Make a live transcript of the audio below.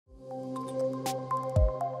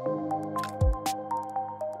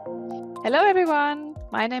Hello everyone,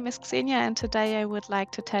 my name is Xenia and today I would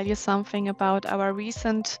like to tell you something about our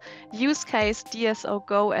recent use case DSO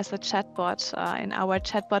Go as a chatbot in our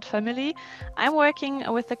chatbot family. I'm working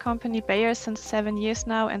with the company Bayer since 7 years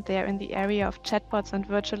now, and they're in the area of chatbots and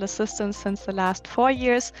virtual assistants since the last 4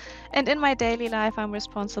 years. And in my daily life, I'm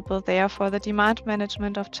responsible there for the demand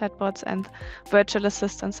management of chatbots and virtual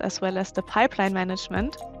assistants, as well as the pipeline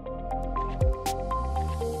management.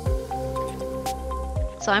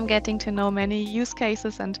 So I'm getting to know many use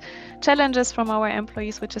cases and challenges from our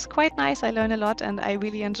employees, which is quite nice. I learn a lot and I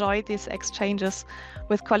really enjoy these exchanges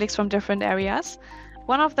with colleagues from different areas.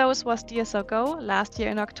 One of those was DSO Go. Last year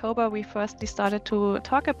in October, we firstly started to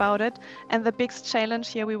talk about it. And the big challenge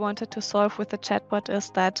here we wanted to solve with the chatbot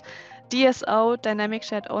is that DSO, Dynamic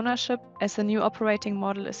Shared Ownership, as a new operating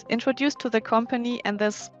model is introduced to the company, and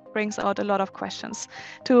this brings out a lot of questions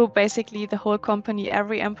to basically the whole company.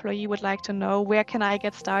 Every employee would like to know, where can I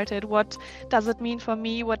get started? What does it mean for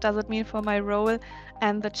me? What does it mean for my role?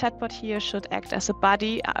 And the chatbot here should act as a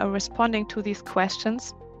buddy responding to these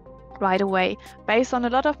questions right away, based on a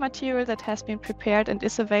lot of material that has been prepared and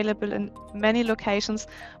is available in many locations,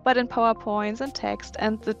 but in PowerPoints and text.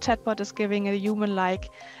 And the chatbot is giving a human-like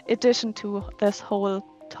addition to this whole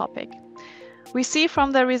topic. We see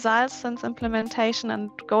from the results since implementation and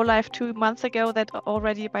go live 2 months ago that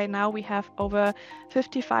already by now we have over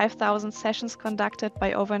 55,000 sessions conducted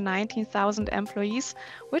by over 19,000 employees,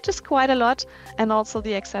 which is quite a lot. And also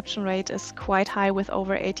the exception rate is quite high, with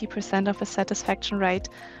over 80% of a satisfaction rate,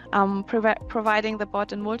 providing the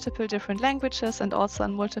bot in multiple different languages and also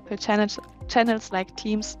on multiple channels like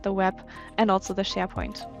Teams, the web, and also the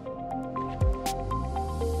SharePoint.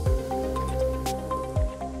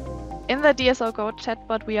 In the DSO Go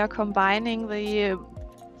chatbot, we are combining the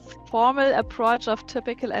formal approach of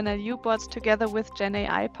typical NLU bots together with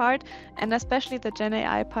Gen.AI part, and especially the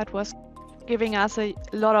Gen.AI part was giving us a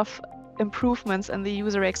lot of improvements in the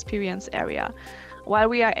user experience area. While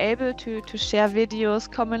we are able to share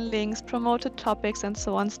videos, common links, promoted topics, and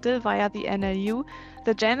so on still via the NLU,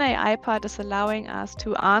 the Gen.AI part is allowing us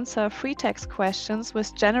to answer free text questions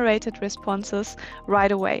with generated responses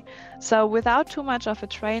right away. So without too much of a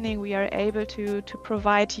training, we are able to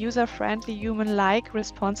provide user-friendly, human-like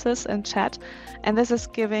responses in chat. And this is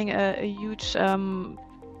giving a huge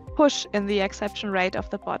push in the exception rate of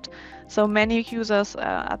the bot. So many users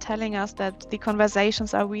are telling us that the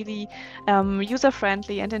conversations are really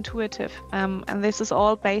user-friendly and intuitive. And this is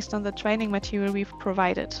all based on the training material we've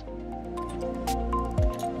provided.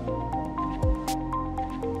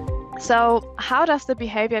 So how does the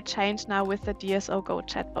behavior change now with the DSO Go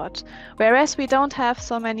chatbot? Whereas we don't have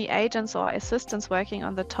so many agents or assistants working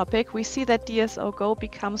on the topic, we see that DSO Go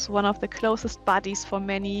becomes one of the closest buddies for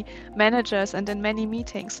many managers and in many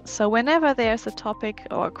meetings. So whenever there's a topic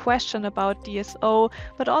or a question about DSO,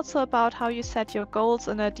 but also about how you set your goals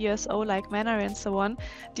in a DSO-like manner and so on,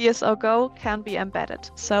 DSO Go can be embedded.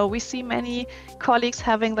 So we see many colleagues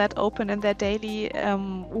having that open in their daily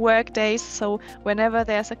work days. So whenever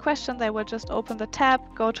there's a question, they will just open the tab,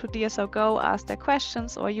 go to DSO Go, ask their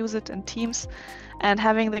questions, or use it in Teams, and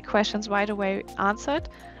having the questions right away answered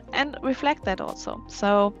and reflect that also.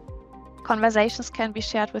 So conversations can be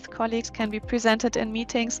shared with colleagues, can be presented in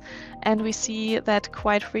meetings, and we see that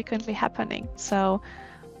quite frequently happening. So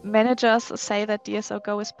managers say that DSO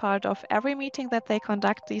Go is part of every meeting that they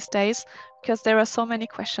conduct these days because there are so many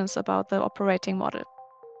questions about the operating model.